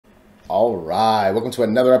All right, welcome to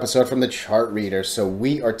another episode from the Chart Reader. So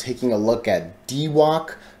we are taking a look at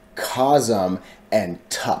DWAC, COSM, and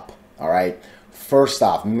TUP. All right. First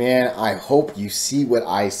off, man, I hope you see what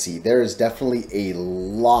I see. There is definitely a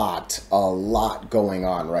lot going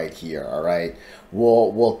on right here. All right.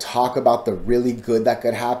 We'll talk about the really good that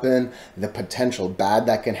could happen, the potential bad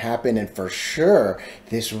that can happen, and for sure,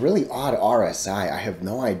 this really odd RSI. I have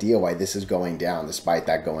no idea why this is going down despite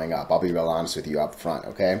that going up. I'll be real honest with you up front,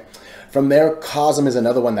 okay? From there, COSM is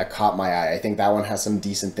another one that caught my eye. I think that one has some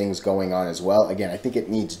decent things going on as well. Again, I think it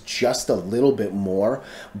needs just a little bit more,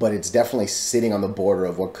 but it's definitely sitting on the border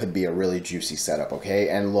of what could be a really juicy setup, okay?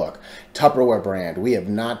 And look, Tupperware brand. We have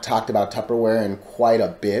not talked about Tupperware in quite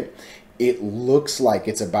a bit. It looks like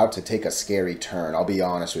it's about to take a scary turn. I'll be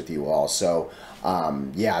honest with you all. So,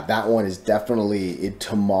 yeah, that one is definitely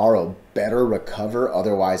tomorrow. Better recover.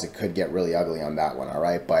 Otherwise, it could get really ugly on that one. All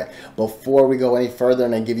right. But before we go any further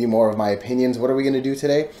and I give you more of my opinions, what are we going to do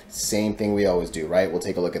today? Same thing we always do, right? We'll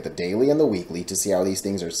take a look at the daily and the weekly to see how these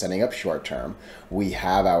things are setting up short term. We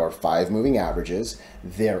have our 5 moving averages.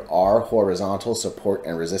 There are horizontal support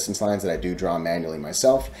and resistance lines that I do draw manually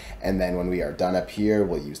myself. And then when we are done up here,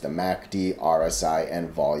 we'll use the MACD, RSI, and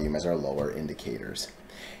volume as our lower indicators.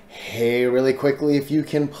 Hey, really quickly, if you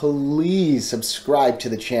can please subscribe to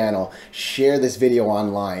the channel, share this video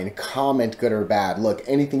online, comment good or bad. Look,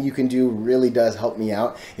 anything you can do really does help me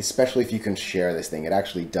out, especially if you can share this thing. It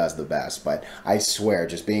actually does the best, but I swear,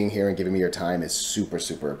 just being here and giving me your time is super,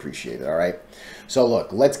 super appreciated, all right? So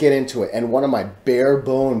look, let's get into it. And one of my bare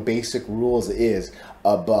bone basic rules is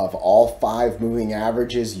above all 5 moving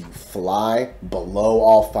averages, you fly. Below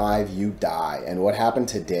all 5, you die. And what happened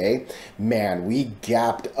today? Man, we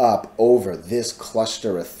gapped up over this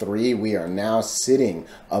cluster of 3. We are now sitting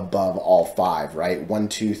above all 5, right? 1,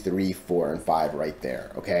 2, 3, 4, and 5 right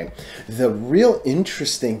there, okay? The real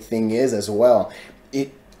interesting thing is as well,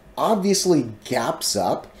 it obviously gaps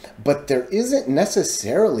up, but there isn't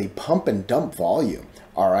necessarily pump and dump volume.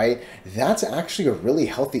 All right, that's actually a really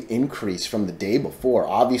healthy increase from the day before.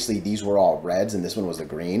 Obviously, these were all reds and this one was a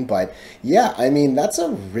green, but yeah, I mean, that's a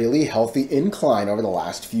really healthy incline over the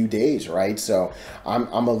last few days, right? So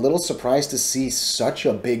I'm a little surprised to see such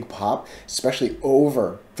a big pop, especially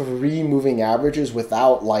over 3 moving averages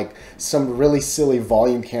without like some really silly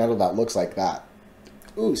volume candle that looks like that.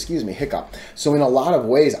 Ooh, excuse me, hiccup. So in a lot of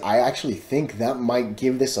ways, I actually think that might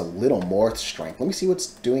give this a little more strength. Let me see what's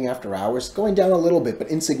doing after hours. Going down a little bit, but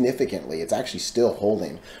insignificantly. It's actually still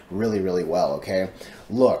holding really, really well, okay?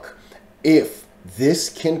 Look, if this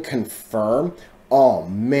can confirm, oh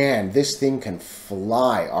man, this thing can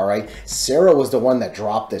fly, all right? Sarah was the one that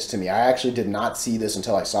dropped this to me. I actually did not see this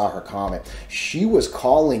until I saw her comment. She was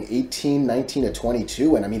calling 18, 19 to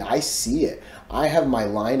 22, and I mean, I see it. I have my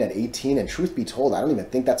line at 18, and truth be told, I don't even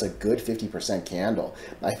think that's a good 50% candle.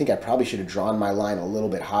 I think I probably should have drawn my line a little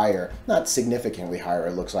bit higher, not significantly higher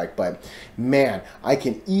it looks like, but man, I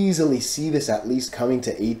can easily see this at least coming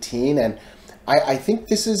to 18, and I think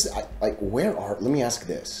this is, like, let me ask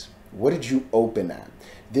this. What did you open at?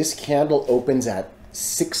 This candle opens at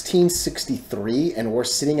 1663 and we're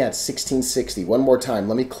sitting at 1660. One more time,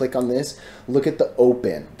 let me click on this. Look at the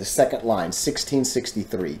open, the second line,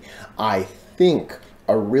 1663. I think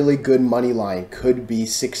a really good money line could be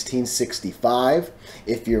 1665.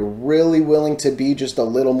 If you're really willing to be just a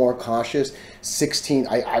little more cautious,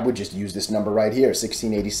 I would just use this number right here,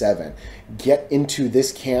 1687. Get into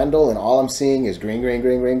this candle and all I'm seeing is green, green,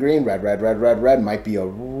 green, green, green, red, red, red, red, red. Might be a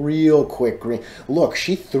real quick green. Look,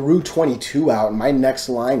 she threw 22 out and my next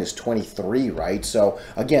line is 23, right? So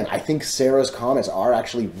again, I think Sarah's comments are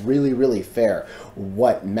actually really, really fair.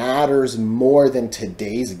 What matters more than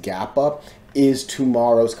today's gap up is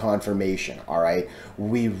tomorrow's confirmation, all right?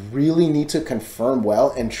 We really need to confirm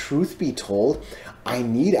well, and truth be told, I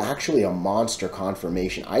need actually a monster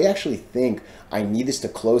confirmation. I actually think I need this to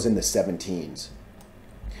close in the 17s.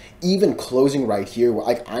 Even closing right here,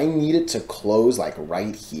 like I need it to close like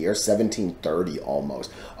right here, 1730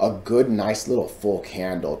 almost. A good, nice little full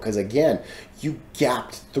candle. Because again, you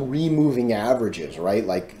gapped 3 moving averages, right?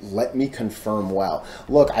 Like, let me confirm well.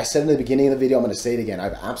 Look, I said in the beginning of the video, I'm going to say it again. I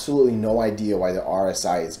have absolutely no idea why the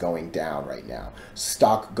RSI is going down right now.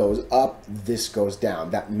 Stock goes up, this goes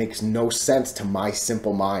down. That makes no sense to my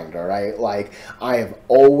simple mind, all right? Like, I have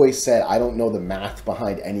always said I don't know the math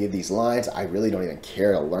behind any of these lines. I really don't even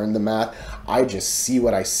care to learn the math. I just see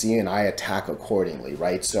what I see and I attack accordingly,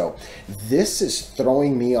 right? So this is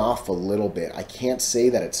throwing me off a little bit. I can't say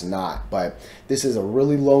that it's not, but this is a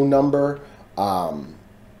really low number.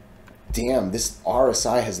 Damn, this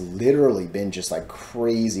RSI has literally been just like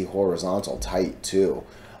crazy horizontal tight too.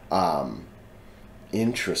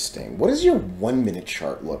 Interesting. What does your 1 minute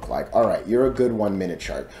chart look like? All right, you're a good 1 minute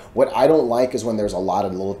chart. What I don't like is when there's a lot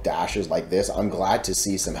of little dashes like this. I'm glad to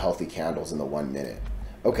see some healthy candles in the 1 minute.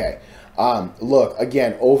 Okay. Look,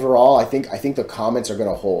 again, overall, I think the comments are going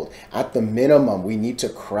to hold. At the minimum, we need to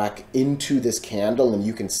crack into this candle, and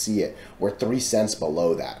you can see it. We're 3 cents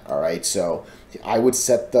below that. All right, so I would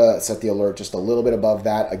set the alert just a little bit above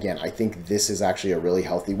that. Again, I think this is actually a really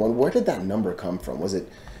healthy one. Where did that number come from? Was it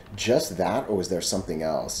just that, or was there something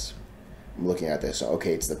else? I'm looking at this.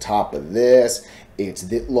 Okay, it's the top of this. It's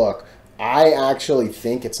the look. I actually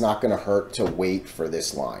think it's not going to hurt to wait for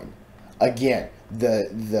this line. Again, the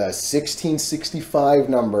 1665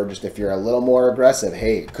 number, just if you're a little more aggressive,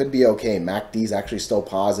 hey, it could be okay. MACD is actually still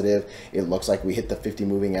positive. It looks like we hit the 50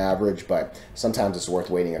 moving average, but sometimes it's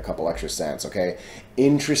worth waiting a couple extra cents, okay?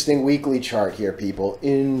 Interesting weekly chart here, people.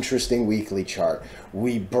 Interesting weekly chart.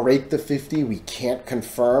 We break the 50. We can't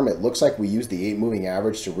confirm. It looks like we use the 8 moving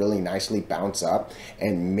average to really nicely bounce up,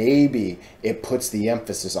 and maybe it puts the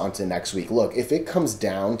emphasis onto next week. Look, if it comes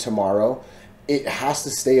down tomorrow, it has to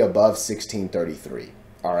stay above 1633.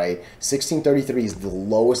 All right, 1633 is the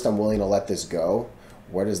lowest I'm willing to let this go.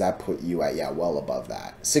 Where does that put you at? Yeah, well above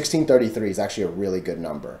that. 1633 is actually a really good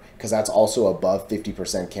number because that's also above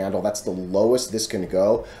 50% candle. That's the lowest this can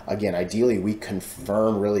go. Again, ideally, we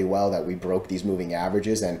confirm really well that we broke these moving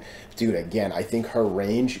averages. And dude, again, I think her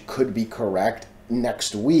range could be correct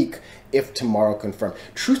next week if tomorrow confirmed.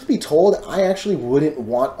 Truth be told, I actually wouldn't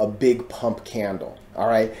want a big pump candle. All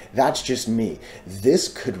right, that's just me. This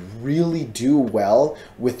could really do well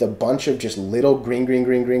with a bunch of just little green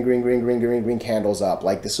candles up.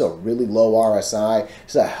 Like this is a really low RSI.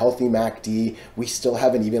 This is a healthy MACD. We still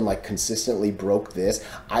haven't even like consistently broke this.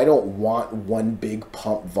 I don't want one big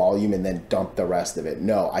pump volume and then dump the rest of it.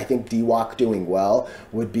 No, I think DWAC doing well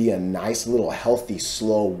would be a nice little healthy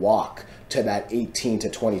slow walk to that 18 to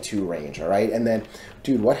 22 range. All right, and then,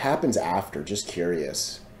 dude, what happens after? Just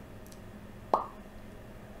curious.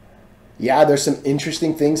 Yeah, there's some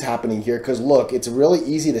interesting things happening here because look, it's really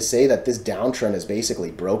easy to say that this downtrend is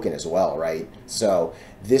basically broken as well, right? So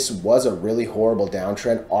this was a really horrible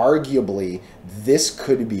downtrend. Arguably, this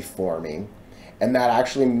could be forming, and that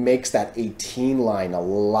actually makes that 18 line a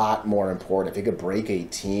lot more important. If it could break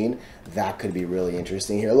 18, that could be really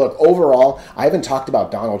interesting here. Look, overall, I haven't talked about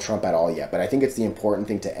Donald Trump at all yet, but I think it's the important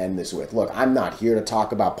thing to end this with. Look, I'm not here to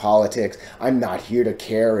talk about politics. I'm not here to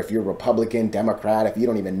care if you're Republican, Democrat, if you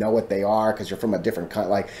don't even know what they are because you're from a different country.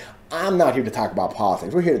 Like, I'm not here to talk about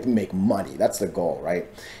politics. We're here to make money. That's the goal, right?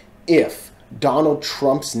 If Donald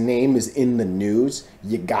Trump's name is in the news,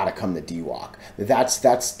 you gotta come to DWAC. That's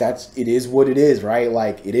it is what it is, right?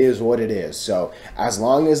 Like, it is what it is. So as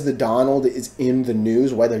long as the Donald is in the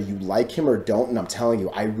news, whether you like him or don't, and I'm telling you,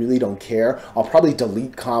 I really don't care. I'll probably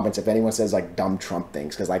delete comments if anyone says like dumb Trump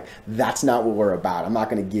things, because like that's not what we're about. I'm not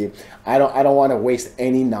gonna give, I don't want to waste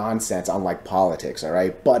any nonsense on like politics, all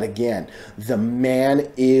right? But again, the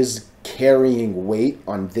man is carrying weight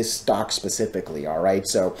on this stock specifically, all right?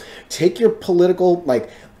 So take your political, like,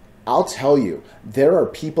 I'll tell you, there are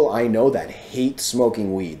people I know that hate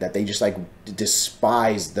smoking weed, that they just like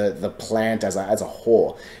despise the plant as a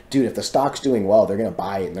whole. Dude, if the stock's doing well, they're gonna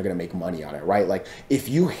buy it and they're gonna make money on it, right? Like, if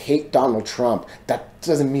you hate Donald Trump, that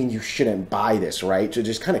doesn't mean you shouldn't buy this, right? So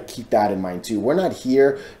just kind of keep that in mind too. We're not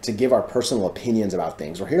here to give our personal opinions about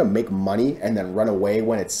things. We're here to make money and then run away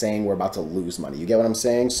when it's saying we're about to lose money. You get what I'm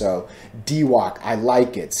saying? So DWAC, I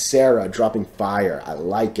like it. Sarah dropping fire, I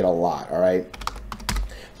like it a lot, all right?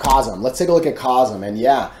 COSM, let's take a look at COSM, and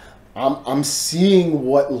yeah, I'm seeing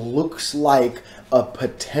what looks like a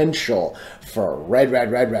potential for red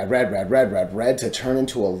to turn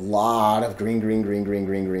into a lot of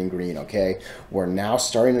green, okay? We're now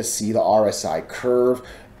starting to see the RSI curve.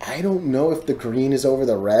 I don't know if the green is over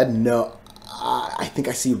the red. No, I think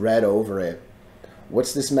I see red over it.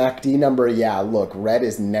 What's this MACD number? Yeah, look, red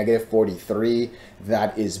is -43.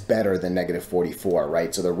 That is better than -44,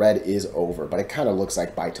 right? So the red is over, but it kind of looks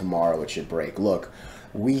like by tomorrow it should break. Look,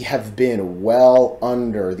 we have been well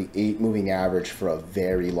under the 8 moving average for a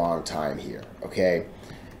very long time here, okay?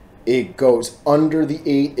 It goes under the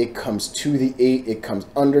 8, it comes to the 8, it comes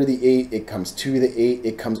under the 8, it comes to the 8,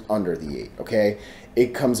 it comes under the 8, okay?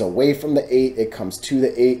 It comes away from the 8, it comes to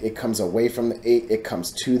the 8, it comes away from the 8, it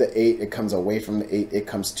comes to the 8, it comes away from the 8, it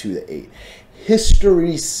comes to the 8.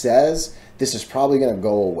 History says this is probably going to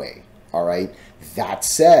go away, all right? That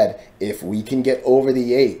said, if we can get over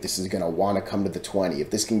the 8, this is going to want to come to the 20. If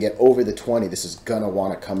this can get over the 20, this is going to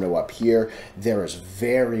want to come to up here. There is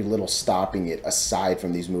very little stopping it aside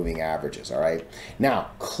from these moving averages, all right? Now,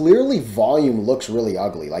 clearly volume looks really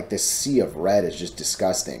ugly. Like this sea of red is just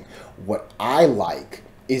disgusting. What I like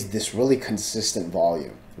is this really consistent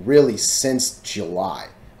volume, really since July,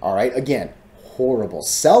 all right? Again, horrible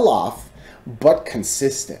sell-off, but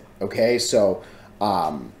consistent, okay? So,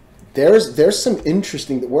 there's some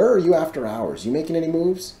interesting. Where are you after hours? You making any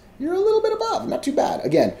moves? You're a little bit above, not too bad.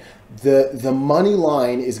 Again, the money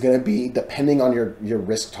line is going to be depending on your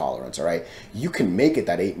risk tolerance, all right? You can make it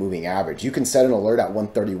that 8 moving average. You can set an alert at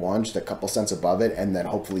 131, just a couple cents above it, and then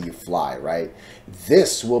hopefully you fly, right?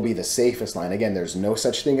 This will be the safest line. Again, there's no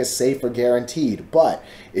such thing as safe or guaranteed, but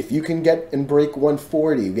if you can get and break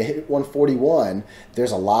 140, you hit 141,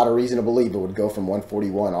 there's a lot of reason to believe it would go from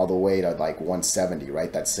 141 all the way to like 170,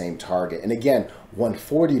 right? That same target. And again,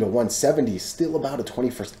 140 to 170 is still about a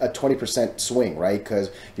 20% swing, right?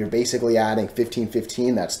 Because you're basically adding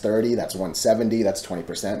 15, that's 30, that's 170, that's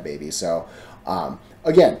 20%, baby. So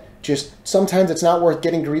again, just sometimes it's not worth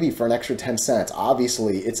getting greedy for an extra 10 cents.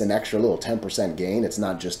 Obviously, it's an extra little 10% gain. It's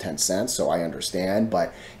not just 10 cents, so I understand.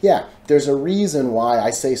 But yeah, there's a reason why I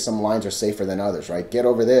say some lines are safer than others, right? Get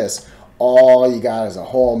over this. All you got is a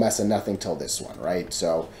whole mess of nothing till this one, right?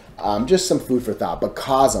 So just some food for thought. But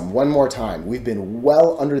COSM, one more time, we've been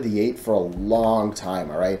well under the 8 for a long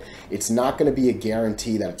time, all right? It's not going to be a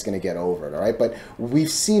guarantee that it's going to get over it, all right? But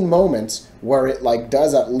we've seen moments where it like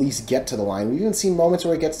does at least get to the line. We've even seen moments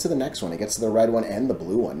where it gets to the next one. It gets to the red one and the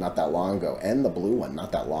blue one not that long ago, and the blue one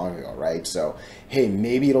not that long ago, right? So, hey,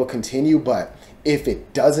 maybe it'll continue, but if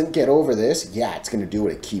it doesn't get over this, yeah, it's going to do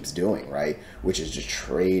what it keeps doing, right? Which is just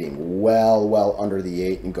trading well under the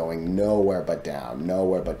 8 and going nowhere but down,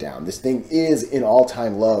 nowhere but down. This thing is in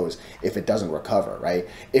all-time lows if it doesn't recover, right?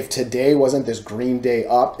 If today wasn't this green day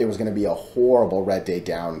up, it was going to be a horrible red day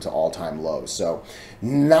down to all-time lows. So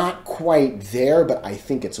not quite there, but I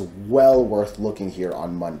think it's well worth looking here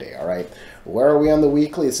on Monday, all right? Where are we on the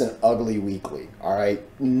weekly? It's an ugly weekly, all right?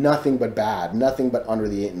 Nothing but bad, nothing but under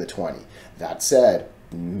the 8 and the 20. That said,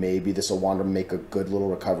 maybe this will want to make a good little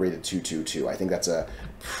recovery to 222. I think that's a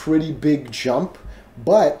pretty big jump,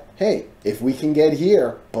 but hey, if we can get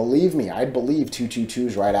here, believe me, I'd believe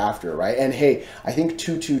 222s right after, right? And hey, I think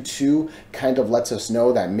 222 kind of lets us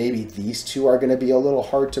know that maybe these two are going to be a little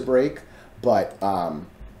hard to break, but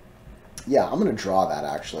yeah, I'm going to draw that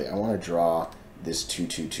actually. I want to draw this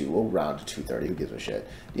 222. We'll round to 230. Who gives a shit?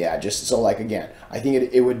 Yeah, just so like, again, I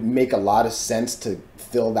think it would make a lot of sense to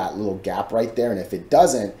fill that little gap right there. And if it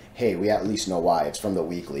doesn't, hey, we at least know why. It's from the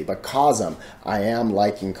weekly. But COSM, I am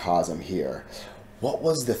liking COSM here. What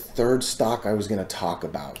was the third stock I was going to talk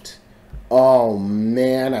about? Oh,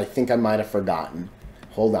 man, I think I might have forgotten.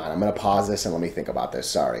 Hold on. I'm going to pause this and let me think about this.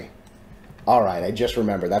 Sorry. All right, I just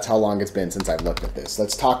remembered. That's how long it's been since I've looked at this.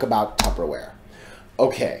 Let's talk about Tupperware.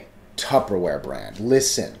 Okay. Tupperware brand.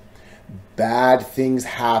 Listen, bad things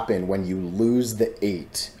happen when you lose the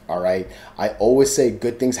 8, all right? I always say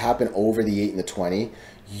good things happen over the 8 and the 20.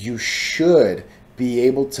 You should be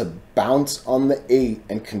able to bounce on the 8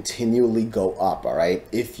 and continually go up, all right?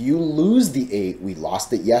 If you lose the 8, we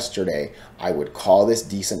lost it yesterday, I would call this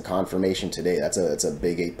decent confirmation today. That's a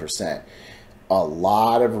big 8%. A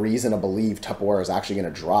lot of reason to believe Tupperware is actually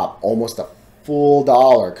going to drop almost a full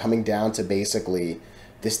dollar, coming down to basically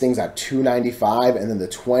this thing's at $2.95, and then the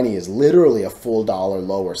 20 is literally a full dollar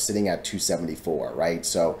lower, sitting at $2.74, right?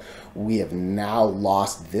 So we have now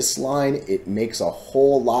lost this line. It makes a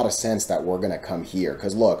whole lot of sense that we're going to come here.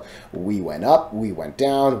 Because look, we went up, we went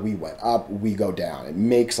down, we went up, we go down. It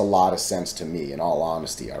makes a lot of sense to me, in all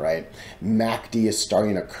honesty, all right? MACD is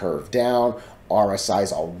starting to curve down. RSI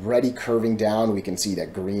is already curving down. We can see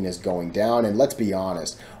that green is going down. And let's be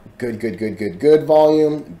honest, good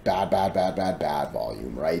volume, bad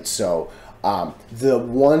volume, right? So the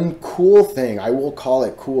one cool thing, I will call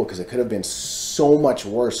it cool because it could have been so much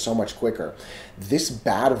worse, so much quicker. This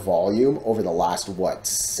bad volume over the last, what,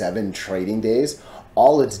 7 trading days,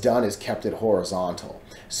 all it's done is kept it horizontal.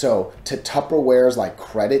 So to Tupperware's like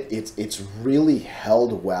credit, it's really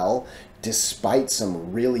held well despite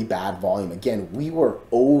some really bad volume. Again, we were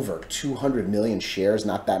over 200 million shares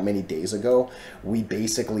not that many days ago. We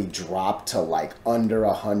basically dropped to like under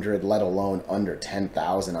 100, let alone under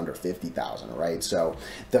 10,000, under 50,000, right? So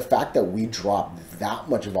the fact that we dropped that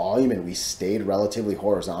much volume and we stayed relatively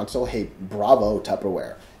horizontal, hey, bravo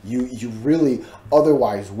Tupperware. You really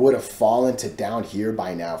otherwise would have fallen to down here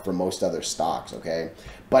by now for most other stocks, okay?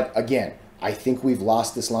 But again, I think we've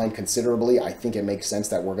lost this line considerably. I think it makes sense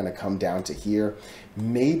that we're going to come down to here.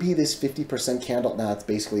 Maybe this 50% candle, now that's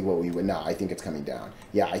basically what we would, no, I think it's coming down.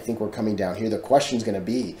 Yeah, I think we're coming down here. The question's going to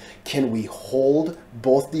be, can we hold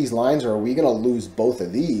both these lines, or are we going to lose both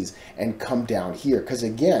of these and come down here? Because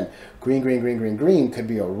again, green, green, green, green, green could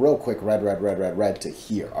be a real quick red, red, red, red, red to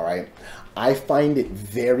here, all right? I find it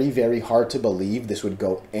very, very hard to believe this would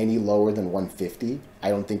go any lower than 150. I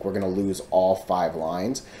don't think we're going to lose all 5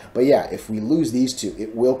 lines. But yeah, if we lose these two,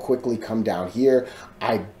 it will quickly come down here.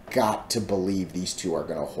 I got to believe these two are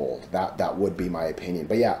going to hold. That would be my opinion.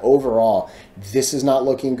 But yeah, overall, this is not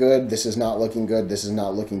looking good. This is not looking good. This is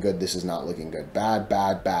not looking good. This is not looking good. Bad,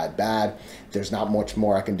 bad, bad, bad. There's not much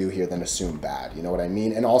more I can do here than assume bad. You know what I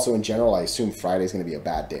mean? And also in general, I assume Friday's going to be a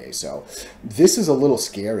bad day. So this is a little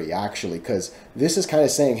scary actually, because this is kind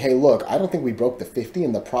of saying, hey, look, I don't think we broke the 50.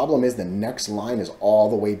 And the problem is the next line is all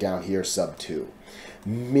the way down here, sub 2.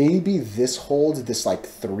 Maybe this holds this like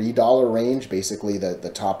 $3 range, basically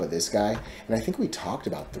the top of this guy. And I think we talked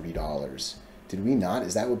about $3. Did we not?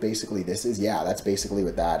 Is that what basically this is? Yeah, that's basically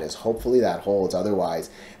what that is. Hopefully that holds. Otherwise,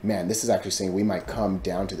 man, this is actually saying we might come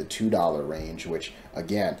down to the $2 range, which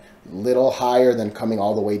again, little higher than coming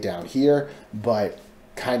all the way down here, but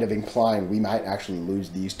kind of implying we might actually lose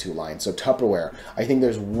these 2 lines. So Tupperware, I think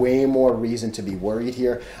there's way more reason to be worried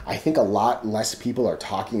here. I think a lot less people are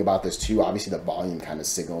talking about this too. Obviously the volume kind of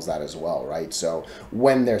signals that as well, right? So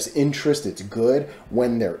when there's interest, it's good.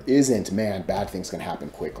 When there isn't, man, bad things can happen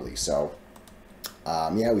quickly. So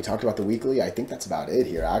yeah, we talked about the weekly. I think that's about it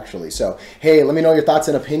here actually. So hey, let me know your thoughts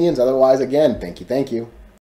and opinions. Otherwise, again, thank you.